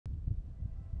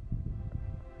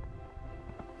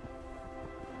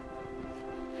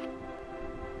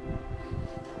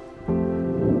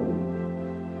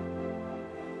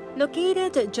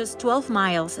Located just 12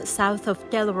 miles south of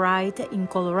Telluride in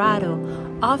Colorado,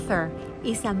 Ophir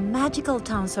is a magical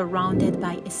town surrounded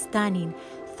by stunning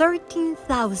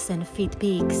 13,000 feet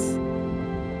peaks.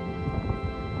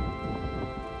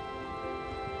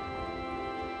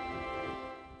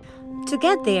 To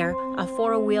get there, a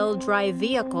four-wheel drive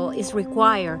vehicle is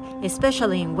required,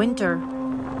 especially in winter.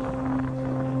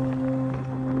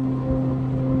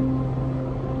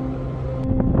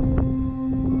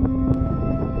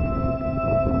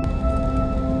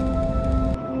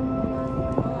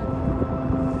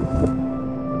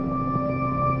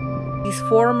 This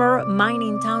former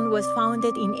mining town was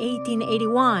founded in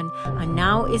 1881 and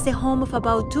now is the home of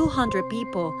about 200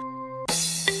 people.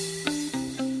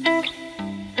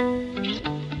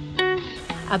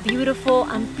 A beautiful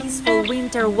and peaceful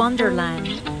winter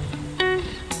wonderland.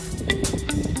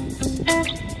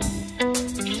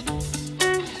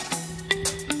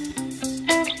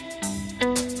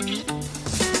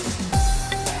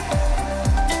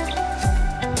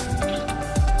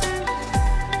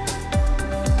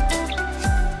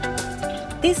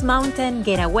 This mountain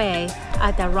getaway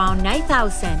at around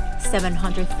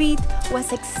 9,700 feet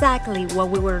was exactly what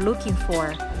we were looking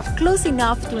for. Close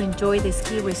enough to enjoy the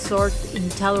ski resort in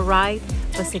Telluride,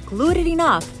 but secluded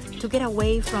enough to get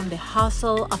away from the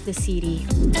hustle of the city.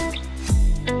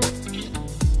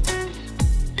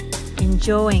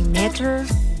 Enjoying nature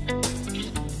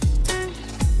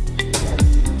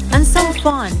and some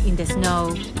fun in the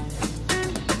snow.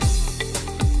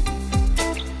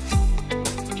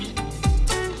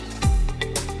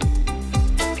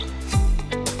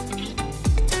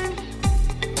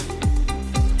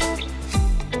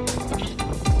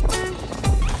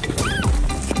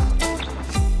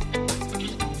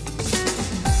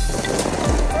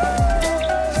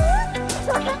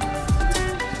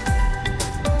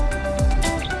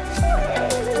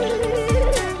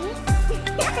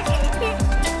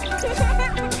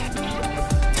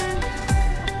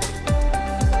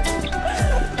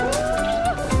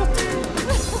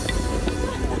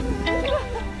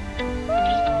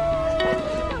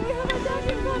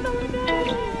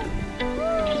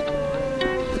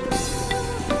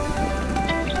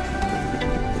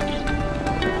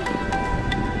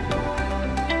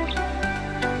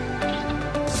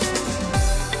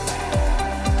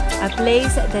 A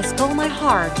place that stole my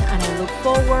heart, and I look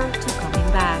forward to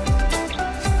coming back.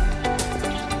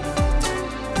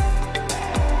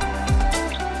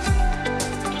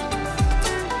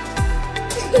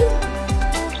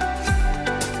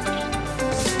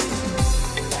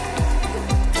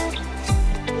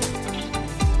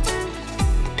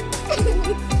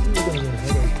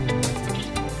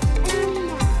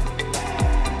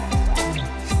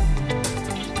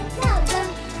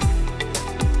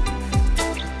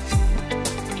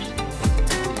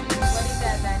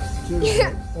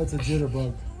 That's a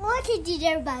jitterbug. What's a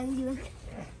jitterbug?